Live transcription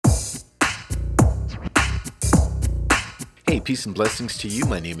peace and blessings to you.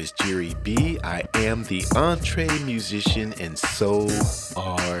 My name is Jerry B. I am the entree musician, and so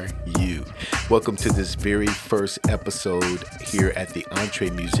are you. Welcome to this very first episode here at the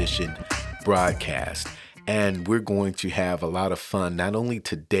Entree Musician broadcast. And we're going to have a lot of fun, not only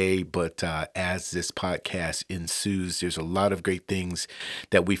today, but as this podcast ensues. There's a lot of great things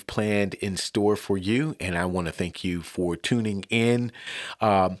that we've planned in store for you, and I want to thank you for tuning in.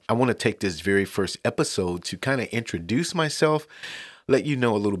 I want to take this very first episode to kind of introduce myself, let you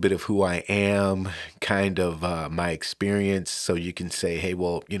know a little bit of who I am, kind of my experience, so you can say, hey,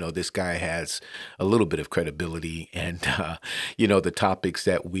 well, this guy has a little bit of credibility. And, the topics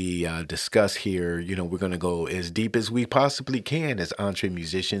that we discuss here, we're going to go as deep as we possibly can as entree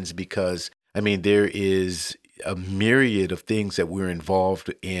musicians, because, there is a myriad of things that we're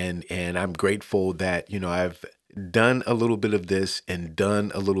involved in. And I'm grateful that, I've done a little bit of this and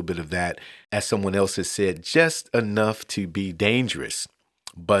done a little bit of that, as someone else has said, just enough to be dangerous,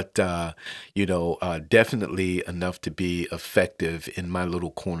 but, definitely enough to be effective in my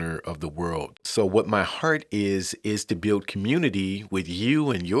little corner of the world. So what my heart is to build community with you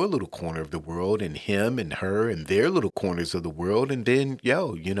and your little corner of the world, and him and her and their little corners of the world. And then,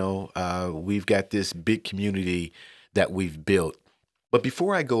 we've got this big community that we've built. But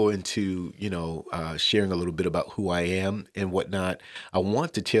before I go into, sharing a little bit about who I am and whatnot, I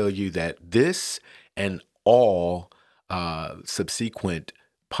want to tell you that this and all subsequent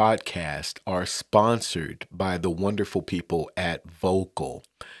podcasts are sponsored by the wonderful people at Vocal.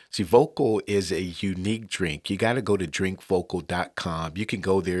 See, Vocal is a unique drink. You got to go to drinkvocal.com. You can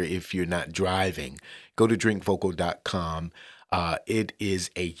go there if you're not driving. Go to drinkvocal.com. It is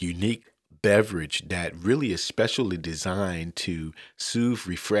a unique beverage that really is specially designed to soothe,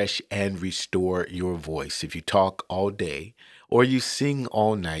 refresh, and restore your voice. If you talk all day or you sing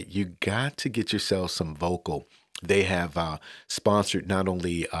all night, you got to get yourself some Vocal. They have sponsored not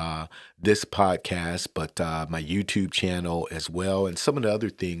only this podcast, but my YouTube channel as well. And some of the other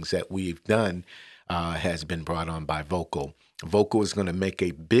things that we've done has been brought on by Vocal. Vocal is going to make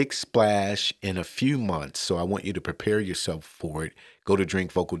a big splash in a few months, so I want you to prepare yourself for it. Go to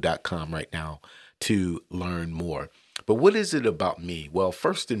drinkvocal.com right now to learn more. But what is it about me? Well,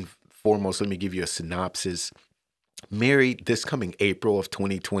 first and foremost, let me give you a synopsis. Married this coming April of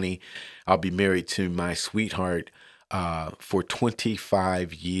 2020. I'll be married to my sweetheart for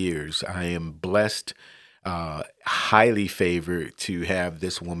 25 years. I am blessed, highly favored to have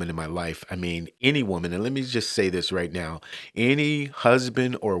this woman in my life. Any woman, and let me just say this right now, any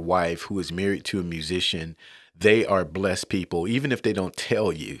husband or wife who is married to a musician, they are blessed people, even if they don't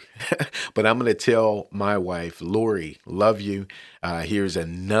tell you. But I'm going to tell my wife, Lori, love you. Here's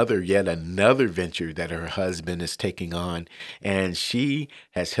yet another venture that her husband is taking on. And she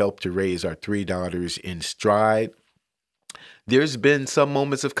has helped to raise our 3 daughters in stride. There's been some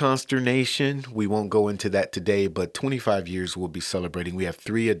moments of consternation. We won't go into that today, but 25 years we'll be celebrating. We have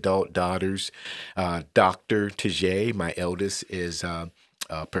 3 adult daughters. Dr. Tajay, my eldest, is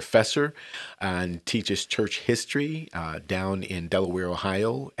professor and teaches church history down in Delaware,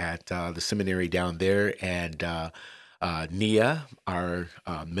 Ohio, at the seminary down there. And Nia, our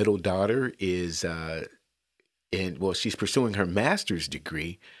middle daughter, is she's pursuing her master's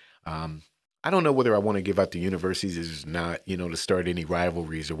degree. I don't know whether I want to give out the universities or not, to start any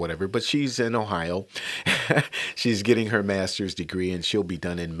rivalries or whatever, but she's in Ohio. She's getting her master's degree, and she'll be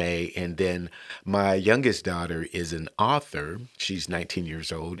done in May. And then my youngest daughter is an author. She's 19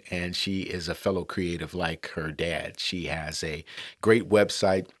 years old, and she is a fellow creative like her dad. She has a great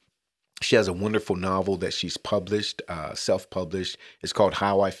website. She has a wonderful novel that she's published, self-published. It's called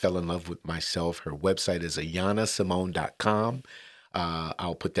How I Fell in Love with Myself. Her website is ayanasimone.com.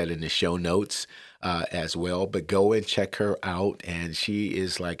 I'll put that in the show notes as well, but go and check her out. And she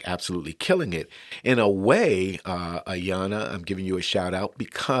is absolutely killing it. In a way, Ayana, I'm giving you a shout out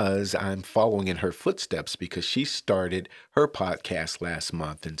because I'm following in her footsteps, because she started her podcast last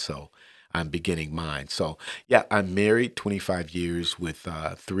month. And so I'm beginning mine. So yeah, I'm married 25 years with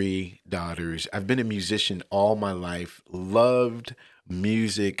 3 daughters. I've been a musician all my life, loved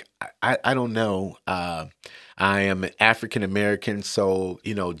music. I don't know. I am African American, so,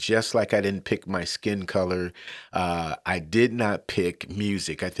 just like I didn't pick my skin color, I did not pick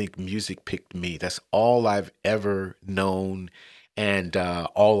music. I think music picked me. That's all I've ever known, and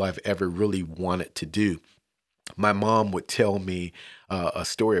all I've ever really wanted to do. My mom would tell me a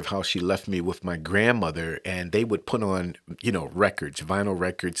story of how she left me with my grandmother, and they would put on, records, vinyl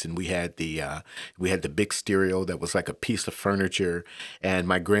records, and we had the big stereo that was like a piece of furniture, and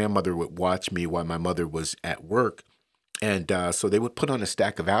my grandmother would watch me while my mother was at work. And so they would put on a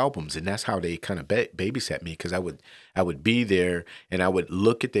stack of albums, and that's how they kind of babysat me, because I would be there and I would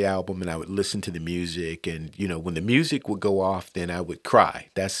look at the album and I would listen to the music, and when the music would go off, then I would cry.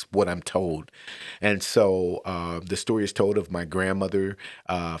 That's what I'm told. And so the story is told of my grandmother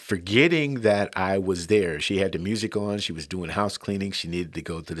forgetting that I was there. She had the music on. She was doing house cleaning. She needed to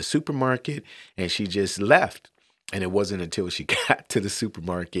go to the supermarket, and she just left. And it wasn't until she got to the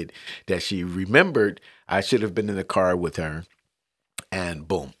supermarket that she remembered I should have been in the car with her. And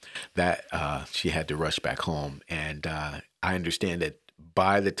boom, that she had to rush back home. And I understand that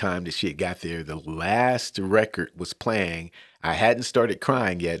by the time that she had got there, the last record was playing. I hadn't started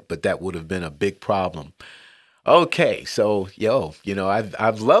crying yet, but that would have been a big problem. Okay, so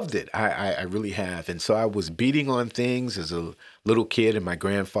I've loved it. I really have. And so I was beating on things as a little kid, and my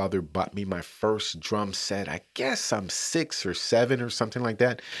grandfather bought me my first drum set. I guess I'm 6 or 7 or something like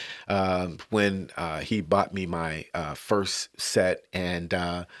that, when he bought me my first set. And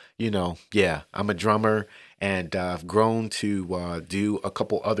yeah, I'm a drummer, and I've grown to do a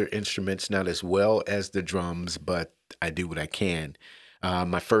couple other instruments, not as well as the drums, but I do what I can.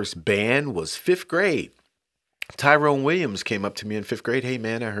 My first band was fifth grade. Tyrone Williams came up to me in fifth grade. Hey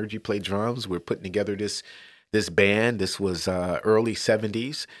man, I heard you play drums. We're putting together this band. This was early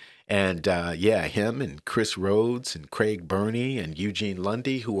 '70s, and yeah, him and Chris Rhodes and Craig Burney and Eugene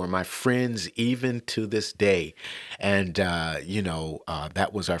Lundy, who are my friends even to this day. And that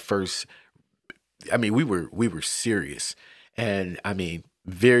was our first. I mean, we were serious, and I mean,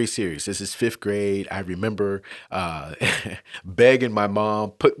 very serious. This is fifth grade. I remember begging my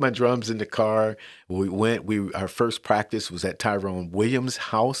mom, put my drums in the car. We went. Our first practice was at Tyrone Williams'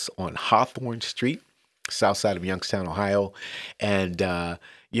 house on Hawthorne Street, south side of Youngstown, Ohio, and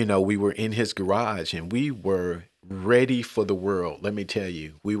we were in his garage, and we were ready for the world. Let me tell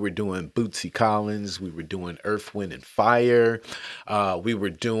you, we were doing Bootsy Collins, we were doing Earth, Wind, and Fire, we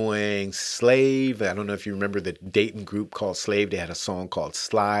were doing Slave. I don't know if you remember the Dayton group called Slave. They had a song called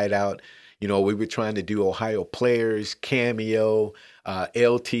Slide Out. We were trying to do Ohio Players, Cameo,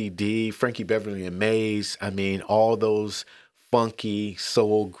 LTD, Frankie Beverly and Mays. I mean, all those funky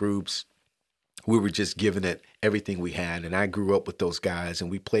soul groups. We were just giving it everything we had. And I grew up with those guys,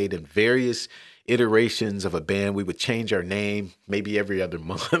 and we played in various iterations of a band. We would change our name maybe every other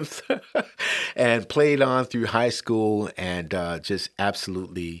month and played on through high school, and just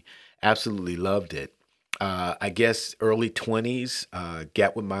absolutely, absolutely loved it. I guess early 20s,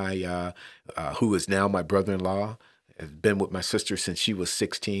 got with my, who is now my brother-in-law. I've been with my sister since she was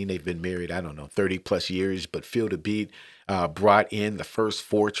 16. They've been married, I don't know, 30 plus years, but Feel the Beat brought in the first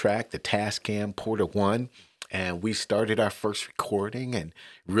 4-track, the Tascam Porta 1. And we started our first recording and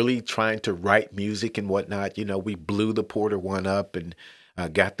really trying to write music and whatnot. We blew the Porta 1 up and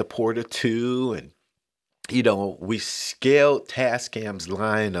got the Porta 2. And, we scaled Tascam's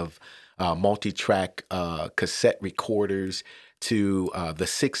line of multi-track cassette recorders to the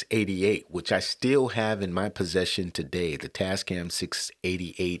 688, which I still have in my possession today, the Tascam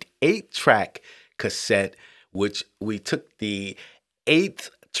 688 8-track cassette, which we took the 8th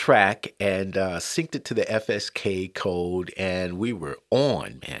track and synced it to the FSK code, and we were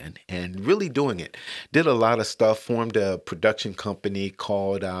on, man, and really doing it. Did a lot of stuff, formed a production company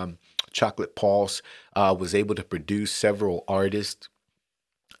called Chocolate Pulse, was able to produce several artists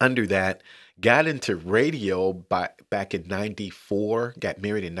under that. Got into radio back in '94. Got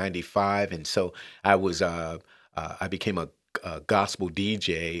married in '95, and so I became a gospel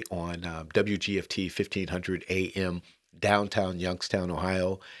DJ on WGFT 1500 AM, downtown Youngstown,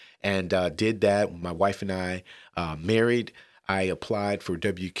 Ohio, and did that. My wife and I married. I applied for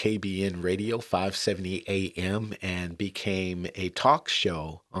WKBN Radio 570 AM and became a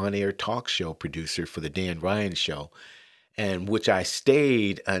on-air talk show producer for the Dan Ryan Show, and which I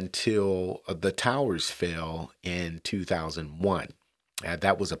stayed until the towers fell in 2001.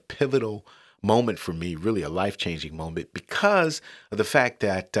 That was a pivotal moment for me, really a life-changing moment, because of the fact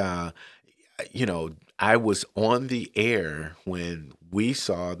that, I was on the air when we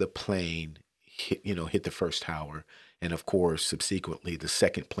saw the plane hit the first tower. And of course, subsequently, the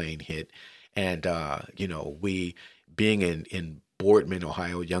second plane hit. And, we, being in Boardman,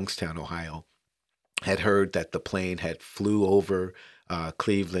 Ohio, Youngstown, Ohio, had heard that the plane had flew over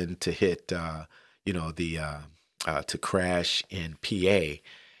Cleveland to hit, to crash in PA.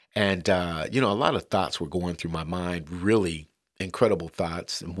 And, a lot of thoughts were going through my mind, really incredible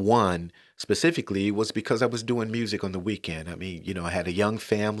thoughts. And one specifically was because I was doing music on the weekend. I mean, I had a young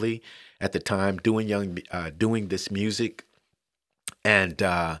family at the time doing this music, and,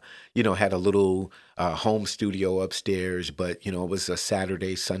 had a little home studio upstairs, but, it was a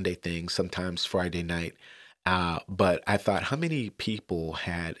Saturday, Sunday thing, sometimes Friday night. But I thought, how many people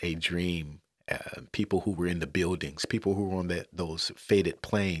had a dream? People who were in the buildings, people who were on those fated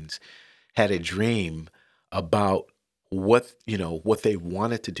planes, had a dream about what they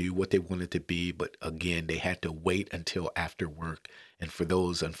wanted to do, what they wanted to be. But again, they had to wait until after work. And for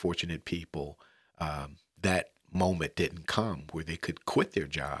those unfortunate people, that moment didn't come where they could quit their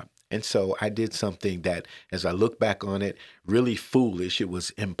job. And so I did something that, as I look back on it, really foolish. It was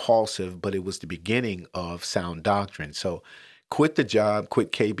impulsive, but it was the beginning of sound doctrine. So quit the job,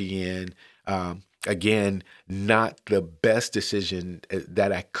 quit KBN. Again, not the best decision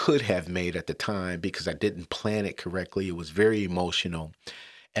that I could have made at the time because I didn't plan it correctly. It was very emotional.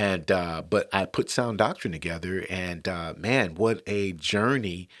 And but I put Sound Doctrine together, and man, what a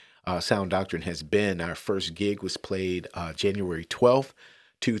journey Sound Doctrine has been. Our first gig was played January 12th,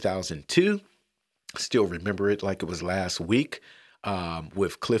 2002. Still remember it like it was last week,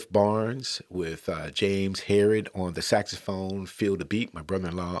 with Cliff Barnes, with James Herod on the saxophone, Feel the Beat, my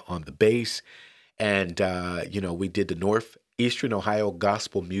brother-in-law on the bass. And, we did the Northeastern Ohio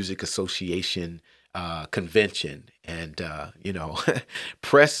Gospel Music Association convention, and,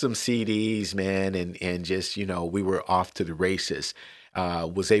 pressed some CDs, man, and just, we were off to the races.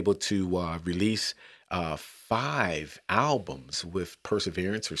 Was able to release 5 albums with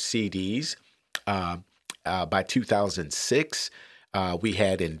Perseverance, or CDs. Uh, by 2006, we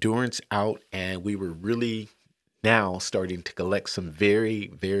had Endurance out, and we were really now starting to collect some very,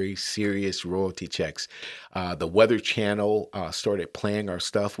 very serious royalty checks. The Weather Channel started playing our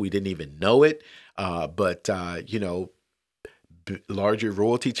stuff. We didn't even know it, but larger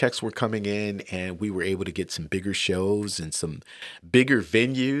royalty checks were coming in, and we were able to get some bigger shows and some bigger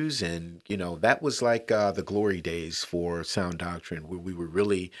venues. And, that was like the glory days for Sound Doctrine, where we were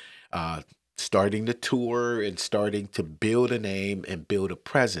really starting to tour and starting to build a name and build a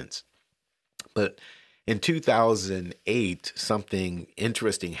presence. But in 2008, something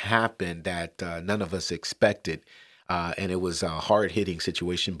interesting happened that none of us expected. And it was a hard hitting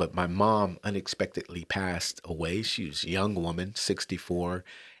situation. But my mom unexpectedly passed away. She was a young woman, 64,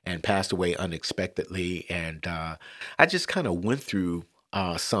 and passed away unexpectedly. And I just kind of went through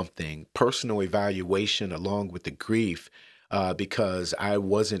something, personal evaluation along with the grief. Because I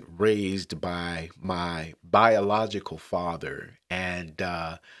wasn't raised by my biological father. And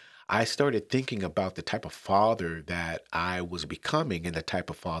I started thinking about the type of father that I was becoming and the type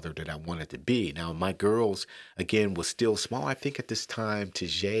of father that I wanted to be. Now, my girls, again, was still small. I think at this time,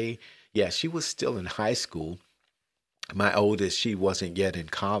 Tajay, yeah, she was still in high school. My oldest, she wasn't yet in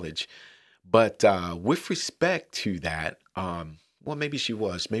college. But with respect to that, well, maybe she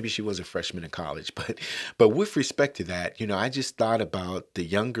was a freshman in college, but with respect to that, I just thought about the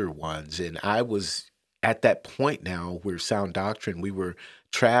younger ones, and I was at that point now where Sound Doctrine, we were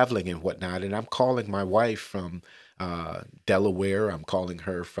traveling and whatnot, and I'm calling my wife from Delaware, I'm calling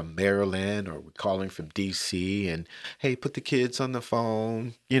her from Maryland, or we're calling from DC, and hey, put the kids on the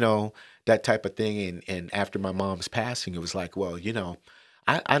phone, that type of thing. And after my mom's passing, it was like, well,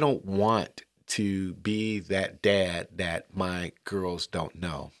 I don't want to be that dad that my girls don't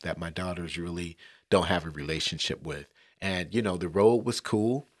know, that my daughters really don't have a relationship with. And, the road was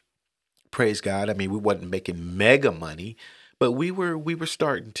cool. Praise God. I mean, we wasn't making mega money, but we were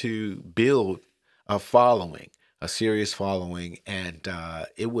starting to build a following, a serious following. And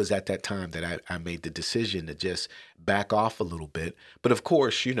it was at that time that I made the decision to just back off a little bit. But of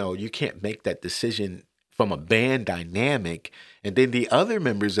course, you can't make that decision from a band dynamic, and then the other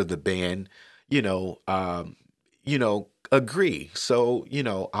members of the band, agree. So,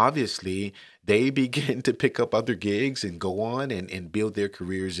 obviously they begin to pick up other gigs and go on and build their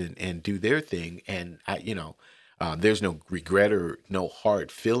careers and do their thing. And there's no regret or no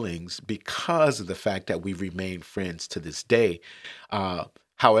hard feelings because of the fact that we remain friends to this day.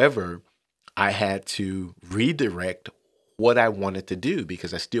 However, I had to redirect what I wanted to do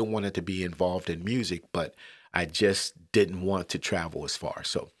because I still wanted to be involved in music, but I just didn't want to travel as far.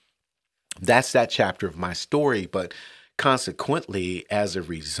 So that's that chapter of my story. But consequently, as a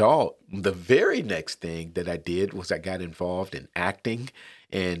result, the very next thing that I did was I got involved in acting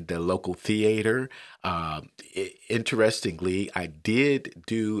in the local theater. Interestingly, I did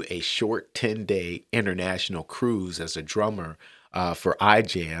do a short 10-day international cruise as a drummer for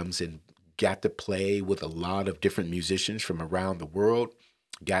iJams, and got to play with a lot of different musicians from around the world.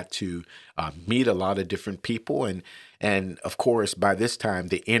 Got to meet a lot of different people, and of course, by this time,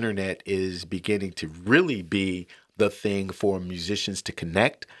 the internet is beginning to really be the thing for musicians to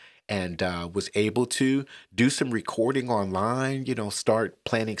connect. And was able to do some recording online, start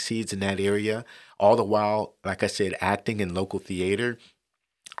planting seeds in that area. All the while, like I said, acting in local theater.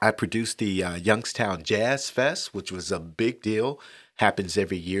 I produced the Youngstown Jazz Fest, which was a big deal. Happens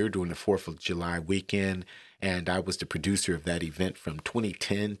every year during the 4th of July weekend. And I was the producer of that event from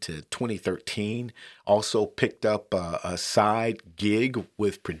 2010 to 2013. Also picked up a side gig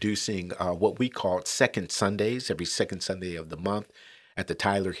with producing what we called Second Sundays, every second Sunday of the month. At the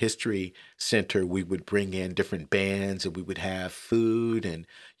Tyler History Center, we would bring in different bands and we would have food. And,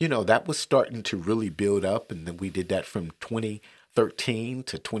 that was starting to really build up. And then we did that from 2013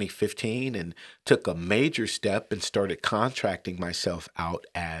 to 2015 and took a major step and started contracting myself out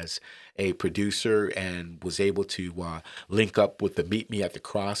as a producer and was able to link up with the Meet Me at the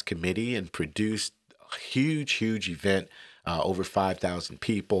Cross committee and produced a huge, huge event, over 5,000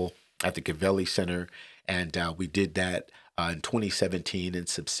 people at the Gavelli Center. And we did that in 2017, and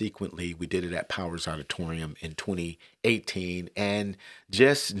subsequently we did it at Powers Auditorium in 2018. And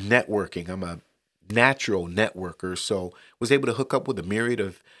just networking. I'm a natural networker, so was able to hook up with a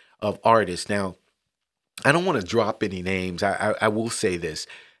myriad of artists. Now, I don't want to drop any names. I will say this.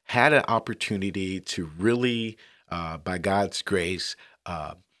 Had an opportunity to really, by God's grace,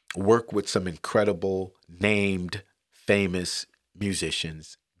 work with some incredible, named, famous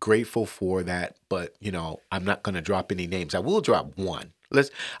musicians. Grateful for that, but I'm not going to drop any names. I will drop one.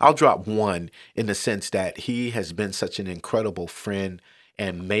 I'll drop one in the sense that he has been such an incredible friend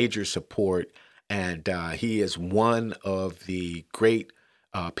and major support, and he is one of the great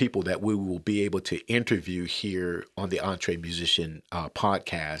people that we will be able to interview here on the Entre Musician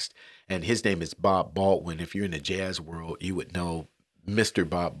podcast. And his name is Bob Baldwin. If you're in the jazz world, you would know Mr.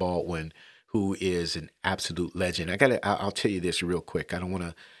 Bob Baldwin, who is an absolute legend. I'll tell you this real quick. I don't want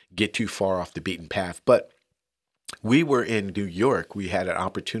to get too far off the beaten path, but we were in New York. We had an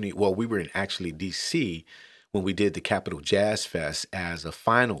opportunity. Well, we were in actually DC when we did the Capitol Jazz Fest as a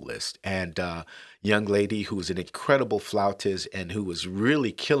finalist. And a young lady who was an incredible flautist and who was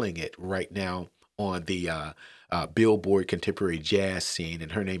really killing it right now on the Billboard contemporary jazz scene.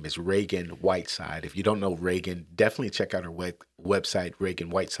 And her name is Reagan Whiteside. If you don't know Reagan, definitely check out her website,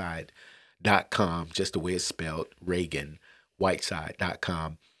 ReaganWhiteside.com, just the way it's spelled,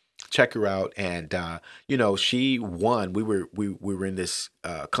 ReaganWhiteside.com. Check her out, and she won. We were in this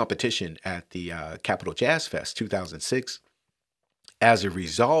competition at the Capitol Jazz Fest 2006. As a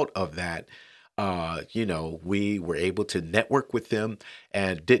result of that, we were able to network with them,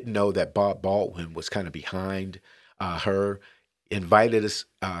 and didn't know that Bob Baldwin was kind of behind her. Invited us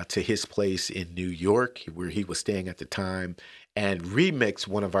to his place in New York, where he was staying at the time, and remixed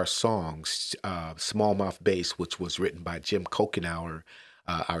one of our songs, Smallmouth Bass, which was written by Jim Kokenauer,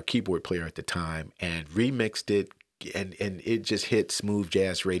 our keyboard player at the time, and remixed it, and it just hit smooth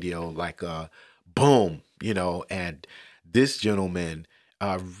jazz radio like a boom, and this gentleman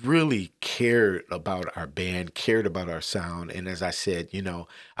really cared about our band, cared about our sound. And as I said,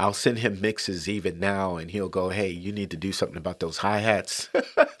 I'll send him mixes even now, and he'll go, hey, you need to do something about those hi-hats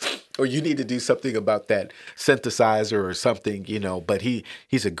or you need to do something about that synthesizer or something, but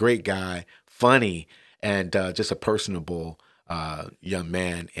he's a great guy, funny, and just a personable young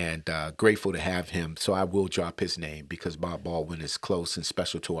man, and grateful to have him. So I will drop his name because Bob Baldwin is close and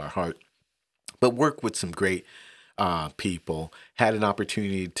special to our heart. But work with some great people. Had an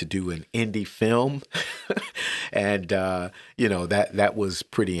opportunity to do an indie film, and that was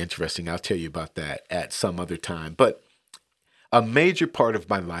pretty interesting. I'll tell you about that at some other time. But a major part of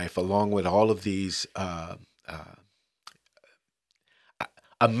my life, along with all of these.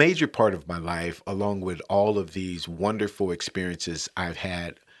 A major part of my life, along with all of these wonderful experiences I've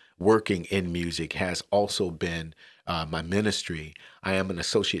had working in music, has also been my ministry. I am an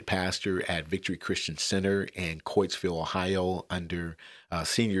associate pastor at Victory Christian Center in Coatesville, Ohio, under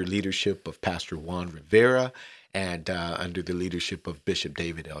senior leadership of Pastor Juan Rivera and under the leadership of Bishop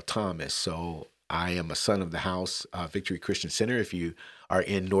David L. Thomas. So I am a son of the house, Victory Christian Center. If you are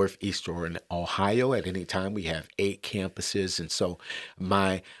in Northeastern Ohio at any time, we have 8 campuses. And so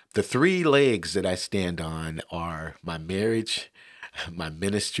the 3 legs that I stand on are my marriage, my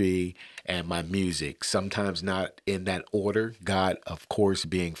ministry, and my music. Sometimes not in that order, God, of course,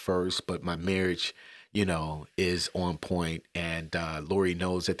 being first, but my marriage, is on point. And Lori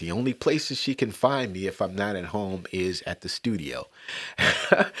knows that the only places she can find me if I'm not at home is at the studio.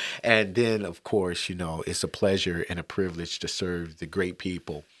 And then, of course, it's a pleasure and a privilege to serve the great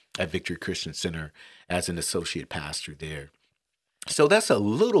people at Victory Christian Center as an associate pastor there. So that's a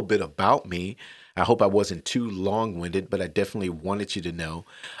little bit about me. I hope I wasn't too long-winded, but I definitely wanted you to know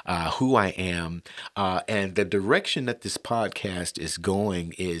who I am. And the direction that this podcast is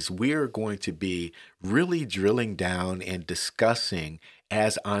going is we're going to be really drilling down and discussing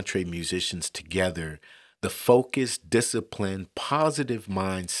as Entre Musicians together the focus, discipline, positive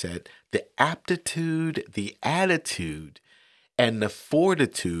mindset, the aptitude, the attitude, and the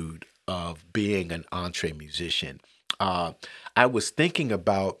fortitude of being an entree musician. Uh, I was thinking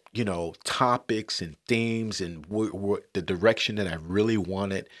about, topics and themes and the direction that I really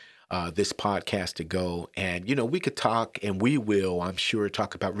wanted this podcast to go. And, we could talk and we will, I'm sure,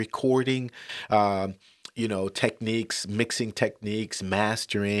 talk about recording, um, techniques, mixing techniques,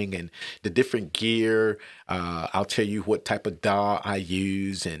 mastering, and the different gear. I'll tell you what type of DAW I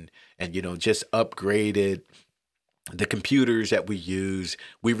use and, just upgraded the computers that we use.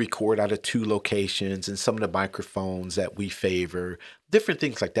 We record out of 2 locations and some of the microphones that we favor, different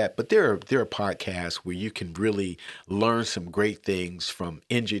things like that. But there are podcasts where you can really learn some great things from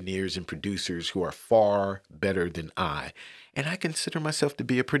engineers and producers who are far better than I. And I consider myself to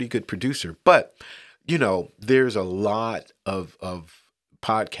be a pretty good producer. But, there's a lot of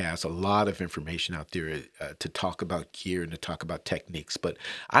podcasts, a lot of information out there to talk about gear and to talk about techniques. But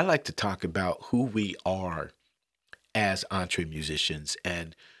I like to talk about who we are as entree musicians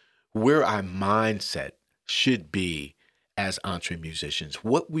and where our mindset should be as entree musicians,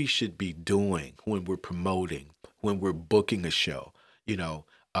 what we should be doing when we're promoting, when we're booking a show,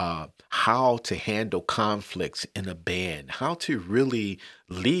 how to handle conflicts in a band, how to really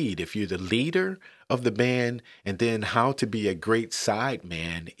lead if you're the leader of the band, and then how to be a great side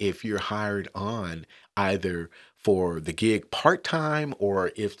man if you're hired on either for the gig part-time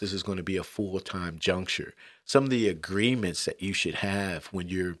or if this is going to be a full-time juncture. Some of the agreements that you should have when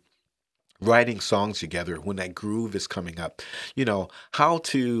you're writing songs together, when that groove is coming up, how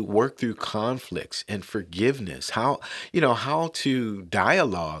to work through conflicts and forgiveness, how to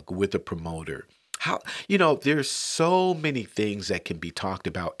dialogue with a promoter. There's so many things that can be talked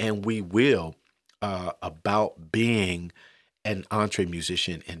about, and we will, about being an entree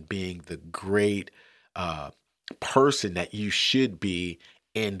musician and being the great uh, person that you should be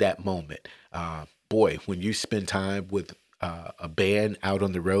in that moment. Boy, when you spend time with a band out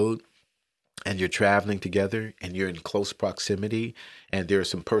on the road, and you're traveling together and you're in close proximity and there's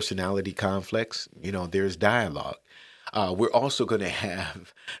some personality conflicts, there's dialogue. We're also going to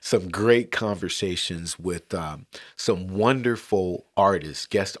have some great conversations with some wonderful artists,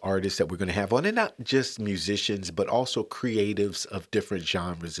 guest artists that we're going to have on, and not just musicians, but also creatives of different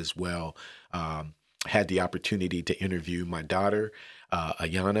genres as well. Had the opportunity to interview my daughter,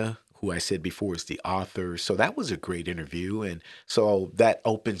 Ayana, who I said before is the author. So that was a great interview. And so that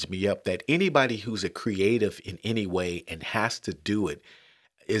opens me up that anybody who's a creative in any way and has to do it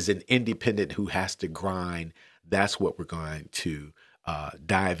is an independent who has to grind. That's what we're going to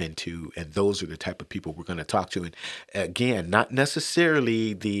dive into. And those are the type of people we're going to talk to. And again, not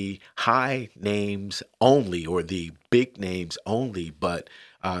necessarily the high names only or the big names only, but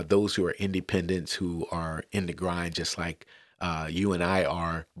those who are independents who are in the grind, just like you and I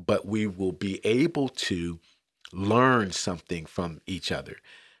are, but we will be able to learn something from each other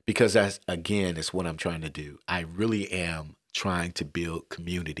because that's, again, is what I'm trying to do. I really am trying to build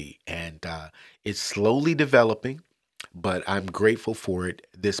community and it's slowly developing, but I'm grateful for it.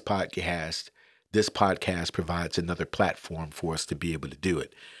 This podcast provides another platform for us to be able to do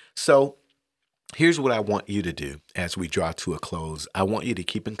it. So here's what I want you to do as we draw to a close. I want you to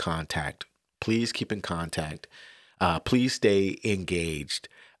keep in contact. Please keep in contact. Please stay engaged.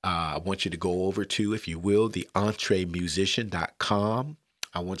 I want you to go over to, if you will, the entremusician.com.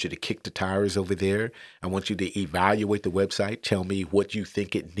 I want you to kick the tires over there. I want you to evaluate the website. Tell me what you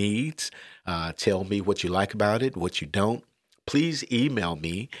think it needs. Tell me what you like about it, what you don't. Please email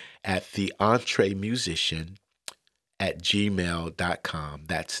me at theentremusician@gmail.com.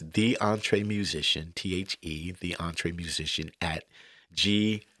 That's theentremusician, theentremusician at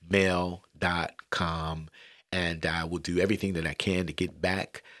gmail.com. And I will do everything that I can to get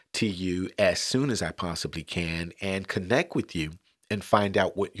back to you as soon as I possibly can and connect with you and find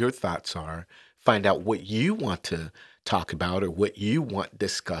out what your thoughts are, find out what you want to talk about or what you want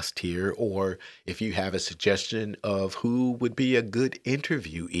discussed here, or if you have a suggestion of who would be a good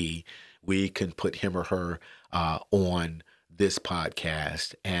interviewee, we can put him or her on this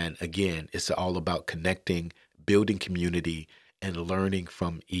podcast. And again, it's all about connecting, building community, and learning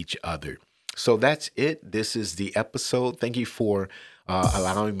from each other. So that's it. This is the episode. Thank you for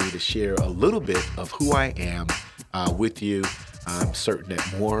allowing me to share a little bit of who I am with you. I'm certain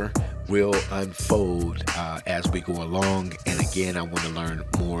that more will unfold as we go along. And again, I want to learn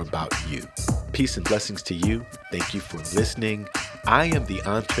more about you. Peace and blessings to you. Thank you for listening. I am the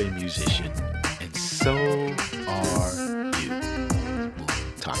Entree Musician, and so are you. We'll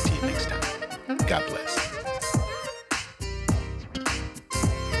talk to you next time. God bless.